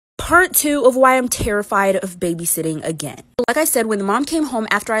Part 2 of why I'm terrified of babysitting again. Like I said, when the mom came home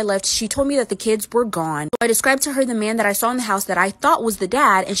after I left, she told me that the kids were gone. So I described to her the man that I saw in the house that I thought was the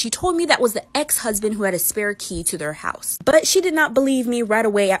dad, and she told me that was the ex-husband who had a spare key to their house. But she did not believe me right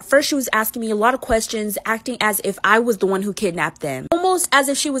away. At first, she was asking me a lot of questions, acting as if I was the one who kidnapped them. Almost as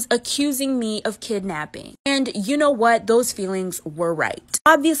if she was accusing me of kidnapping. And you know what? Those feelings were right.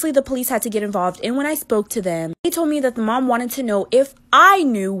 Obviously, the police had to get involved, and when I spoke to them, they told me that the mom wanted to know if I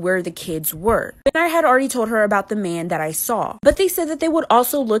knew where the kids were. And I had already told her about the man that I saw. But they said that they would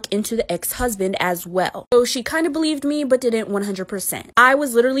also look into the ex-husband as well. So she kind of believed me, but didn't 100%. I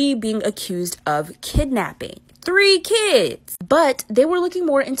was literally being accused of kidnapping 3 kids. But they were looking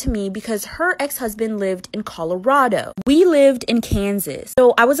more into me because her ex-husband lived in Colorado. We lived in Kansas.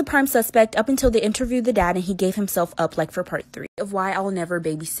 So I was a prime suspect up until they interviewed the dad, and he gave himself up like for part 3 of why I'll never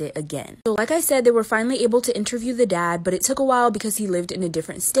babysit again. So like I said, they were finally able to interview the dad, but it took a while because he lived in a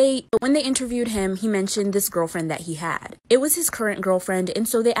different state. But when they interviewed him, he mentioned this girlfriend that he had. It was his current girlfriend, and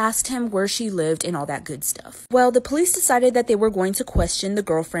so they asked him where she lived and all that good stuff. Well, the police decided that they were going to question the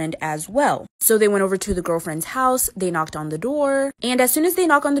girlfriend as well. So they went over to the girlfriend's house, they knocked on the door, and as soon as they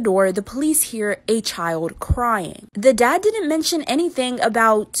knock on the door, the police hear a child crying. The dad didn't mention anything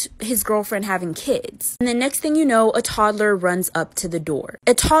about his girlfriend having kids. And the next thing you know, a toddler runs up to the door.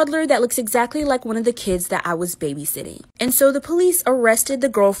 A toddler that looks exactly like one of the kids that I was babysitting. And so the police arrested the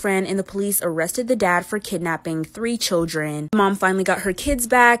girlfriend, and the police arrested the dad for kidnapping 3 children. Mom finally got her kids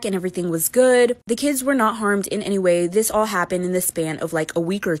back, and everything was good. The kids were not harmed in any way. This all happened in the span of like a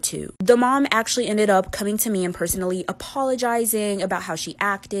week or 2. The mom actually ended up coming to me and personally apologizing about how she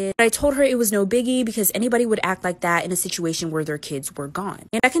acted. But I told her it was no biggie because anybody would act like that in a situation where their kids were gone.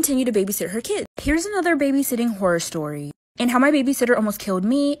 And I continued to babysit her kids. Here's another babysitting horror story, and how my babysitter almost killed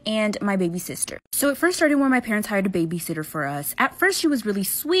me and my baby sister. So it first started when my parents hired a babysitter for us. At first she was really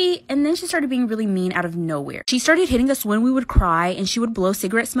sweet, and then she started being really mean out of nowhere. She started hitting us when we would cry, and she would blow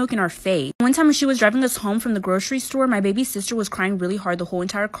cigarette smoke in our face. One time when she was driving us home from the grocery store, my baby sister was crying really hard the whole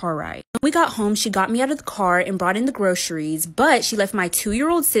entire car ride. When we got home, she got me out of the car and brought in the groceries, but she left my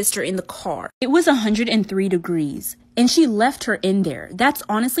 2-year-old sister in the car. It was 103 degrees. And she left her in there. That's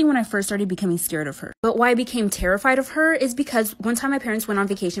honestly when I first started becoming scared of her. But why I became terrified of her is because one time my parents went on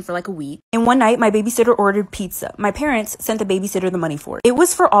vacation for like a week. And one night my babysitter ordered pizza. My parents sent the babysitter the money for it. It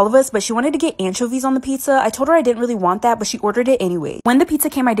was for all of us, but she wanted to get anchovies on the pizza. I told her I didn't really want that, but she ordered it anyway. When the pizza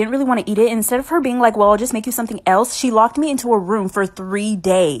came, I didn't really want to eat it. And instead of her being like, well, I'll just make you something else, she locked me into a room for 3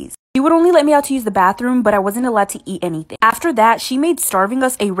 days. She would only let me out to use the bathroom, but I wasn't allowed to eat anything. After that, she made starving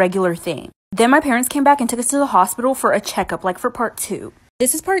us a regular thing. Then my parents came back and took us to the hospital for a checkup, like for part 2.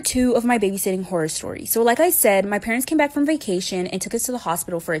 This is part 2 of my babysitting horror story. So like I said, my parents came back from vacation and took us to the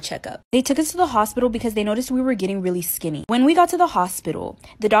hospital for a checkup. They took us to the hospital because they noticed we were getting really skinny. When we got to the hospital,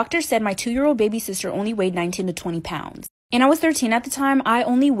 the doctor said my 2-year-old baby sister only weighed 19 to 20 pounds. And I was 13 at the time. I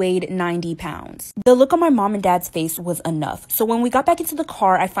only weighed 90 pounds. The look on my mom and dad's face was enough. So when we got back into the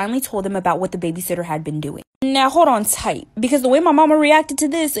car, I finally told them about what the babysitter had been doing. Now hold on tight, because the way my mama reacted to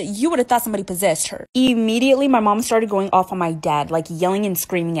this, you would have thought somebody possessed her. Immediately, my mom started going off on my dad, like yelling and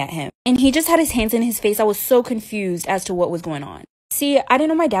screaming at him. And he just had his hands in his face. I was so confused as to what was going on. See, I didn't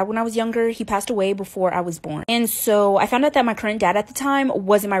know my dad when I was younger. He passed away before I was born. And so I found out that my current dad at the time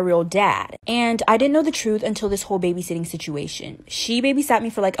wasn't my real dad. And I didn't know the truth until this whole babysitting situation. She babysat me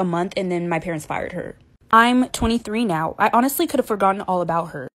for like a month, and then my parents fired her. I'm 23 now. I honestly could have forgotten all about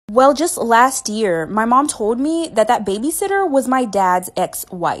her. Well, just last year, my mom told me that that babysitter was my dad's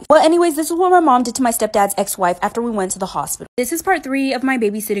ex-wife. Well, anyways, this is what my mom did to my stepdad's ex-wife after we went to the hospital. This is part 3 of my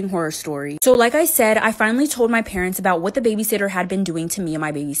babysitting horror story. So like I said, I finally told my parents about what the babysitter had been doing to me and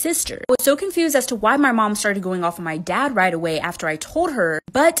my baby sister. I was so confused as to why my mom started going off on my dad right away after I told her.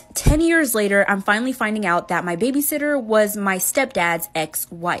 But 10 years later, I'm finally finding out that my babysitter was my stepdad's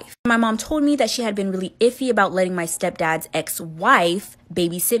ex-wife. My mom told me that she had been really iffy about letting my stepdad's ex-wife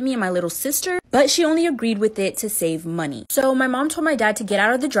babysit me and my little sister, but she only agreed with it to save money. So my mom told my dad to get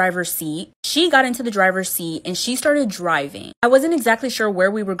out of the driver's seat. She got into the driver's seat and she started driving. I wasn't exactly sure where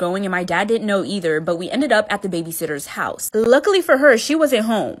we were going, and my dad didn't know either, but we ended up at the babysitter's house. Luckily for her, she wasn't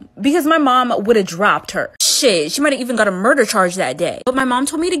home because my mom would have dropped her. Shit, she might have even got a murder charge that day. But my mom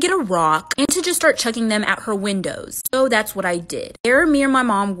told me to get a rock and to just start chucking them at her windows. So that's what I did. There, me and my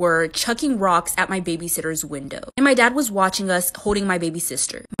mom were chucking rocks at my babysitter's window. And my dad was watching us holding my baby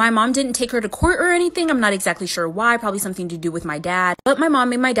sister. My mom didn't take her to court or anything. I'm not exactly sure why. Probably something to do with my dad. But my mom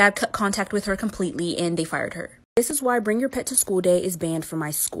made my dad cut contact with her completely, and they fired her. This is why Bring Your Pet to School Day is banned from my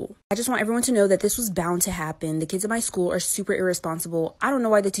school. I just want everyone to know that this was bound to happen. The kids at my school are super irresponsible. I don't know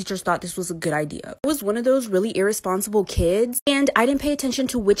why the teachers thought this was a good idea. I was one of those really irresponsible kids, and I didn't pay attention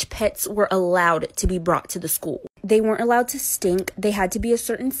to which pets were allowed to be brought to the school. They weren't allowed to stink, they had to be a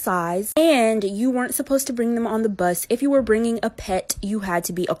certain size, and you weren't supposed to bring them on the bus. If you were bringing a pet, you had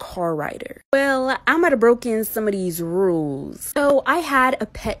to be a car rider. Well, I might have broken some of these rules. So I had a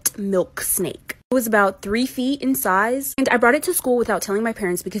pet milk snake. It was about 3 feet in size, and I brought it to school without telling my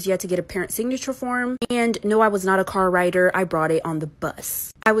parents because you had to get a parent signature form. And no, I was not a car rider. I brought it on the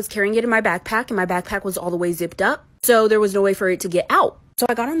bus. I was carrying it in my backpack, and my backpack was all the way zipped up, so there was no way for it to get out. So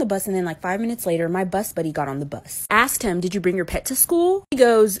I got on the bus, and then like 5 minutes later, my bus buddy got on the bus. Asked him, "Did you bring your pet to school?" He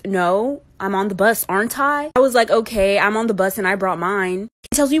goes, "No, I'm on the bus, aren't I?" I was like, "Okay, I'm on the bus and I brought mine."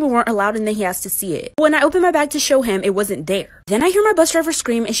 He tells me we weren't allowed, and then he has to see it. When I open my bag to show him, it wasn't there. Then I hear my bus driver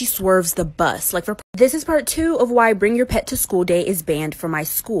scream, and she swerves the bus. This is part 2 of why Bring Your Pet to School Day is banned from my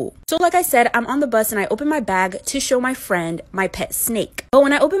school. So like I said, I'm on the bus and I open my bag to show my friend my pet snake. But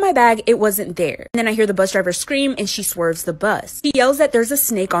when I open my bag, it wasn't there. And then I hear the bus driver scream, and she swerves the bus. He yells that there's a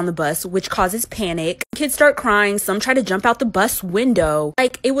snake on the bus, which causes panic. Kids start crying. Some try to jump out the bus window.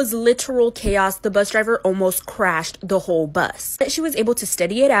 Like, it was literal chaos. The bus driver almost crashed the whole bus. But she was able to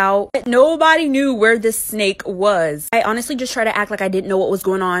steady it out. But nobody knew where this snake was. I honestly just tried to act like I didn't know what was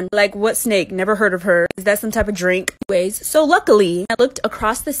going on. Like, what snake? Never heard of her. Is that some type of drink? Anyways, so luckily, I looked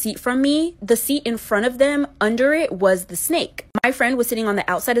across the seat from me. The seat in front of them, under it was the snake. My friend was sitting on the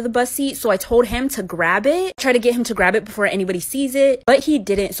outside of the bus seat, so I told him to grab it. Try to get him to grab it before anybody sees it, but he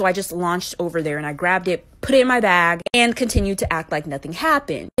didn't, so I just launched over there and I grabbed it, put it in my bag, and continued to act like nothing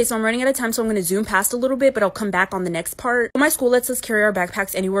happened. Okay, so I'm running out of time, so I'm going to zoom past a little bit, but I'll come back on the next part. My school lets us carry our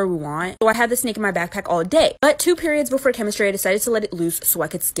backpacks anywhere we want, so I had the snake in my backpack all day. But 2 periods before chemistry, I decided to let it loose so I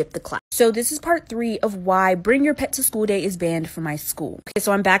could skip the class. So this is part 3 of why Bring Your Pet to School Day is banned from my school. Okay,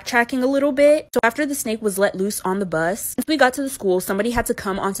 so I'm backtracking a little bit. So after the snake was let loose on the bus, once we got to the school, somebody had to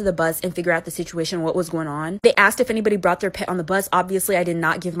come onto the bus and figure out the situation, what was going on. They asked if anybody brought their pet on the bus. Obviously, I did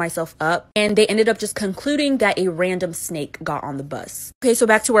not give myself up, and they ended up just concluding that a random snake got on the bus. Okay, so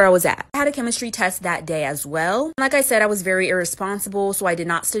back to where I was at. I had a chemistry test that day as well. Like I said, I was very irresponsible, so I did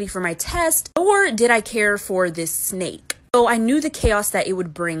not study for my test, nor did I care for this snake. So I knew the chaos that it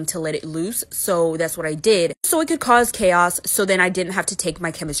would bring to let it loose, so that's what I did. So it could cause chaos, so then I didn't have to take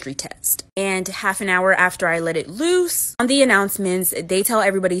my chemistry test. And half an hour after I let it loose, on the announcements, they tell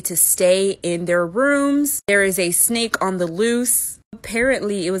everybody to stay in their rooms. There is a snake on the loose.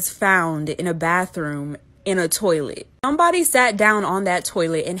 Apparently, it was found in a bathroom in a toilet. Somebody sat down on that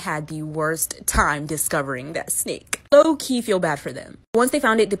toilet and had the worst time discovering that snake. Low-key feel bad for them. Once they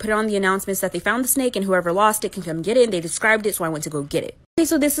found it, they put it on the announcements that they found the snake and whoever lost it can come get it. And they described it, so I went to go get it. Okay,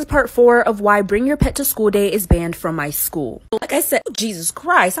 so this is part 4 of why Bring Your Pet to School Day is banned from my school. Like I said, Jesus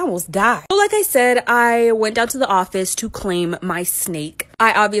Christ, I almost died. So like I said, I went down to the office to claim my snake.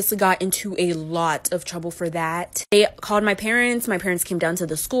 I obviously got into a lot of trouble for that. They called my parents. My parents came down to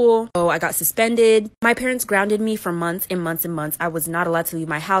the school. So I got suspended. My parents grounded me for months and months and months. I was not allowed to leave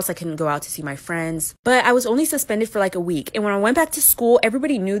my house. I couldn't go out to see my friends. But I was only suspended for like a week. And when I went back to school,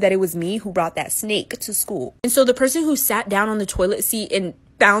 everybody knew that it was me who brought that snake to school. And so the person who sat down on the toilet seat and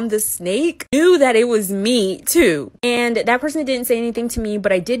found the snake knew that it was me too. And that person didn't say anything to me,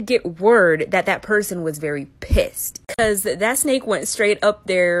 but I did get word that that person was very pissed because that snake went straight up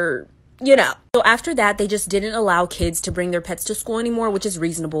there, you know. So after that, they just didn't allow kids to bring their pets to school anymore, which is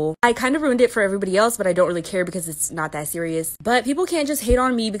reasonable. I kind of ruined it for everybody else, but I don't really care because it's not that serious. But people can't just hate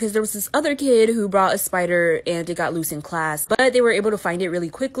on me because there was this other kid who brought a spider and it got loose in class, but they were able to find it really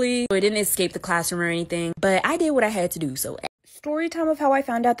quickly, so it didn't escape the classroom or anything. But I did what I had to do, so story time of how I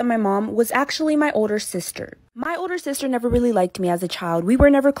found out that my mom was actually my older sister. My older sister never really liked me as a child. We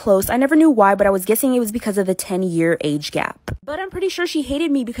were never close. I never knew why, but I was guessing it was because of the 10-year age gap. But I'm pretty sure she hated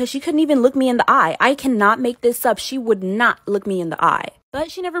me because she couldn't even look me in the eye. I cannot make this up. She would not look me in the eye. But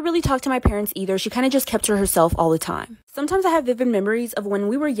she never really talked to my parents either. She kind of just kept to herself all the time. Sometimes I have vivid memories of when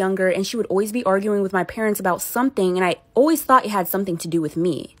we were younger and she would always be arguing with my parents about something, and I always thought it had something to do with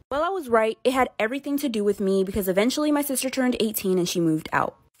me. Well, I was right. It had everything to do with me because eventually my sister turned 18 and she moved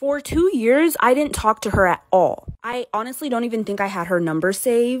out. For 2 years, I didn't talk to her at all. I honestly don't even think I had her number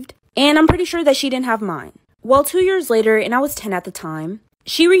saved, and I'm pretty sure that she didn't have mine. Well, 2 years later, and I was 10 at the time,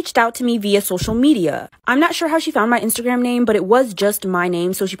 she reached out to me via social media. I'm not sure how she found my Instagram name, but it was just my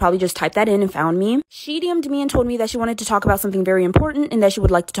name, so she probably just typed that in and found me. She DM'd me and told me that she wanted to talk about something very important and that she would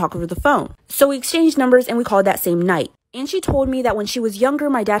like to talk over the phone. So we exchanged numbers and we called that same night. And she told me that when she was younger,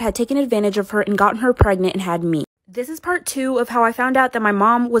 my dad had taken advantage of her and gotten her pregnant and had me. This is part 2 of how I found out that my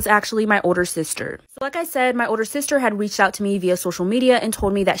mom was actually my older sister. So like I said, my older sister had reached out to me via social media and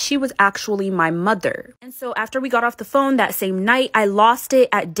told me that she was actually my mother. And so after we got off the phone that same night, I lost it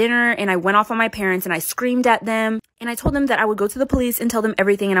at dinner and I went off on my parents and I screamed at them. And I told them that I would go to the police and tell them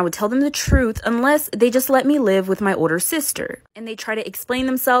everything and I would tell them the truth unless they just let me live with my older sister. And they tried to explain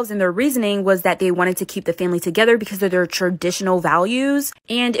themselves, and their reasoning was that they wanted to keep the family together because of their traditional values.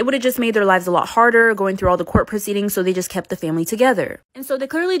 And it would have just made their lives a lot harder going through all the court proceedings, so they just kept the family together. And so they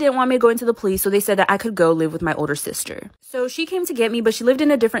clearly didn't want me to go into the police, so they said that I could go live with my older sister. So she came to get me, but she lived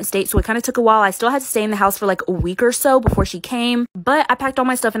in a different state, so it kind of took a while. I still had to stay in the house for like a week or so before she came, but I packed all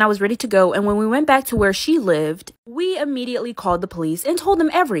my stuff and I was ready to go. And when we went back to where she lived, we immediately called the police and told them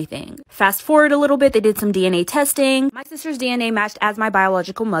everything. Fast forward a little bit, they did some DNA testing. My sister's DNA matched as my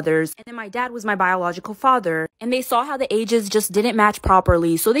biological mother's, and then my dad was my biological father, and they saw how the ages just didn't match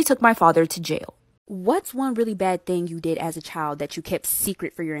properly, so they took my father to jail. What's one really bad thing you did as a child that you kept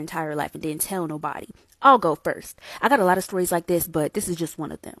secret for your entire life and didn't tell nobody? I'll go first. I got a lot of stories like this, but this is just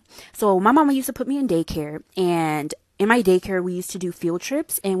one of them. So my mama used to put me in daycare, and in my daycare we used to do field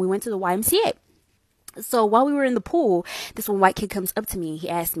trips, and we went to the YMCA. So while we were in the pool, this one white kid comes up to me. He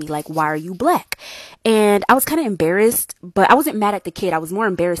asked me, like, why are you black? And I was kind of embarrassed, but I wasn't mad at the kid. I was more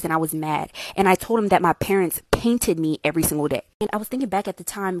embarrassed than I was mad. And I told him that my parents painted me every single day. And I was thinking back at the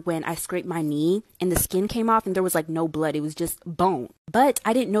time when I scraped my knee and the skin came off and there was like no blood. It was just bone. But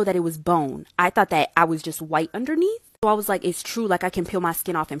I didn't know that it was bone. I thought that I was just white underneath. So I was like, it's true, like I can peel my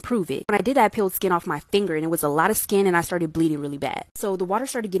skin off and prove it. When I did that, I peeled skin off my finger and it was a lot of skin and I started bleeding really bad. So the water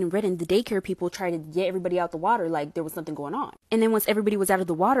started getting red and the daycare people tried to get everybody out the water like there was something going on. And then once everybody was out of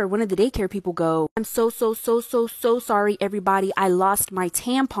the water, one of the daycare people go, I'm so sorry, everybody. I lost my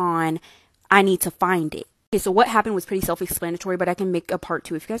tampon. I need to find it. Okay, so what happened was pretty self-explanatory, but I can make a part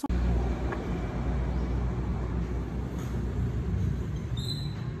 2 if you guys want.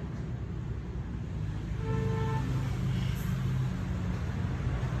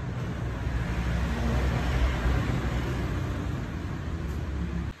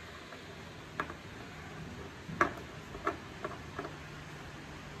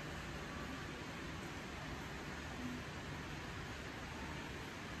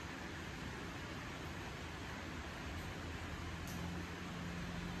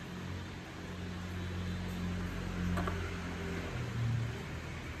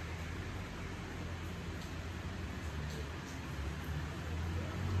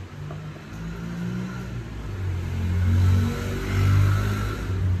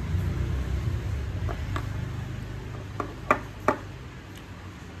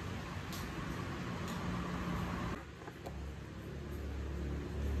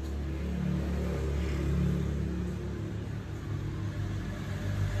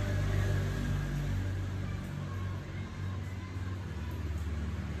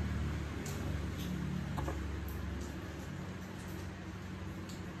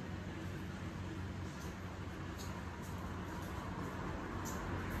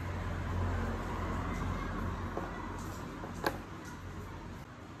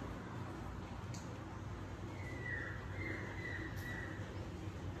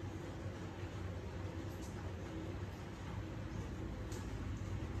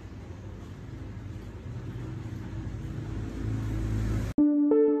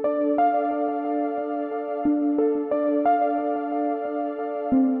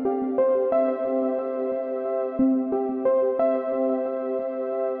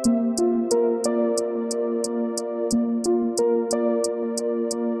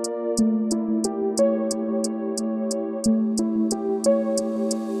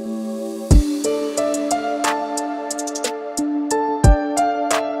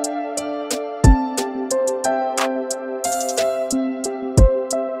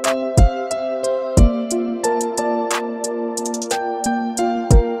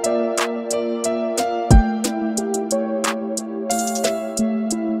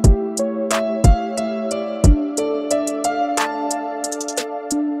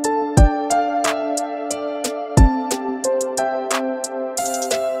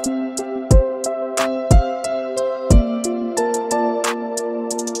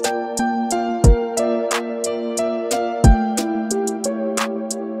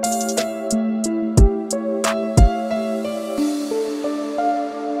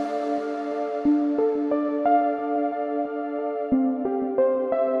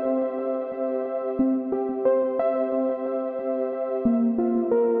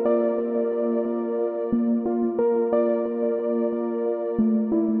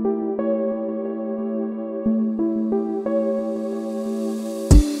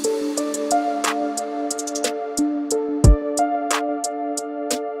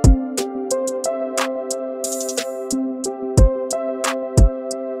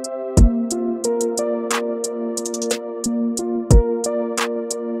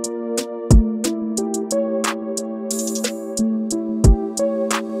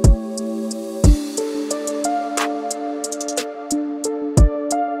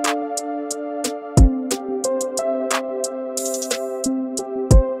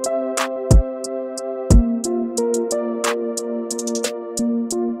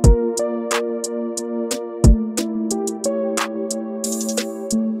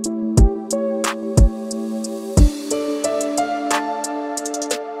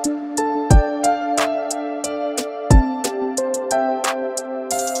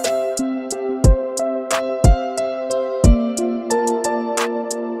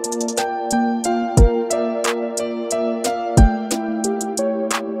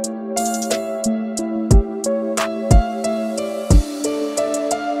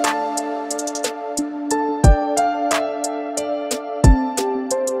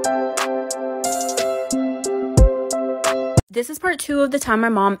 This is part 2 of the time my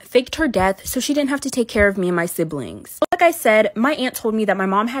mom faked her death so she didn't have to take care of me and my siblings. Like I said, my aunt told me that my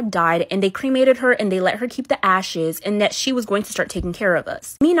mom had died and they cremated her and they let her keep the ashes and that she was going to start taking care of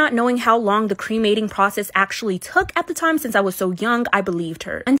us. Me not knowing how long the cremating process actually took at the time since I was so young, I believed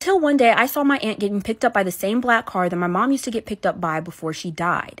her. Until one day I saw my aunt getting picked up by the same black car that my mom used to get picked up by before she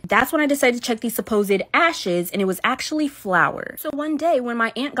died. That's when I decided to check these supposed ashes and it was actually flour. So one day when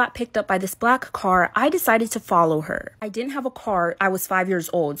my aunt got picked up by this black car, I decided to follow her. I didn't have a car, I was 5 years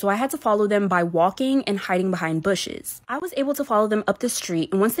old, so I had to follow them by walking and hiding behind bushes. I was able to follow them up the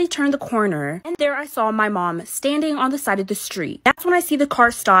street, and once they turned the corner, and there I saw my mom standing on the side of the street. That's when I see the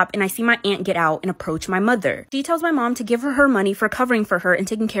car stop and I see my aunt get out and approach my mother. She tells my mom to give her money for covering for her and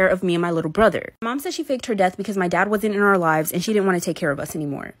taking care of me and my little brother. Mom says she faked her death because my dad wasn't in our lives and she didn't want to take care of us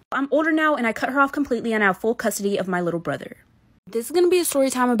anymore. I'm older now and I cut her off completely and I have full custody of my little brother. This is going to be a story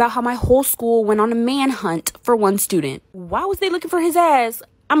time about how my whole school went on a manhunt for one student. Why was they looking for his ass?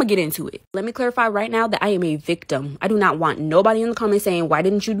 I'm gonna get into it. Let me clarify right now that I am a victim. I do not want nobody in the comments saying, why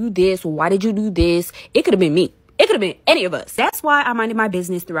didn't you do this? Why did you do this? It could have been me. It could have been any of us. That's why I minded my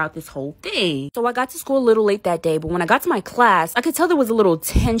business throughout this whole thing. So I got to school a little late that day, but when I got to my class, I could tell there was a little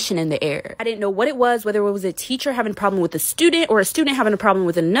tension in the air. I didn't know what it was, whether it was a teacher having a problem with a student or a student having a problem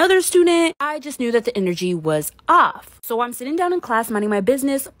with another student. I just knew that the energy was off. So I'm sitting down in class minding my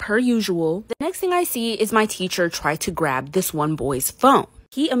business per usual. The next thing I see is my teacher try to grab this one boy's phone.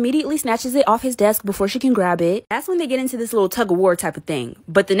 He immediately snatches it off his desk before she can grab it. That's when they get into this little tug of war type of thing.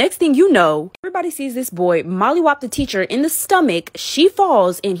 But the next thing you know, everybody sees this boy mollywop the teacher in the stomach. She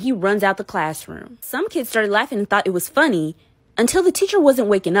falls and he runs out the classroom. Some kids started laughing and thought it was funny until the teacher wasn't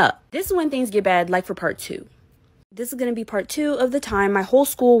waking up. This is when things get bad, like for part 2. This is going to be part 2 of the time my whole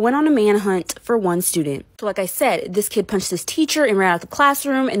school went on a manhunt for one student. So like I said, this kid punched this teacher and ran out the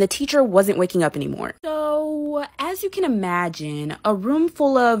classroom and the teacher wasn't waking up anymore. So as you can imagine, a room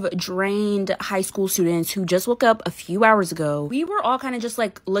full of drained high school students who just woke up a few hours ago, we were all kind of just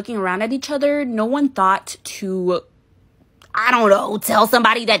like looking around at each other. No one thought to, I don't know, tell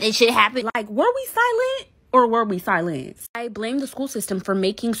somebody that this shit happened. Like, were we silent? Or were we silenced? I blame the school system for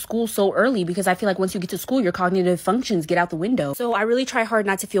making school so early because I feel like once you get to school, your cognitive functions get out the window. So I really try hard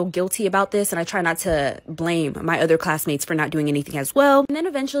not to feel guilty about this and I try not to blame my other classmates for not doing anything as well. And then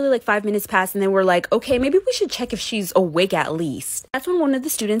eventually like 5 minutes passed and then we're like, okay, maybe we should check if she's awake at least. That's when one of the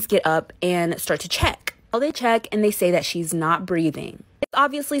students get up and start to check. Well, they check and they say that she's not breathing. It's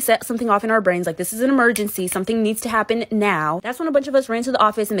obviously set something off in our brains, like this is an emergency, something needs to happen now. That's when a bunch of us ran to the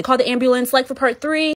office and they called the ambulance, like for part 3.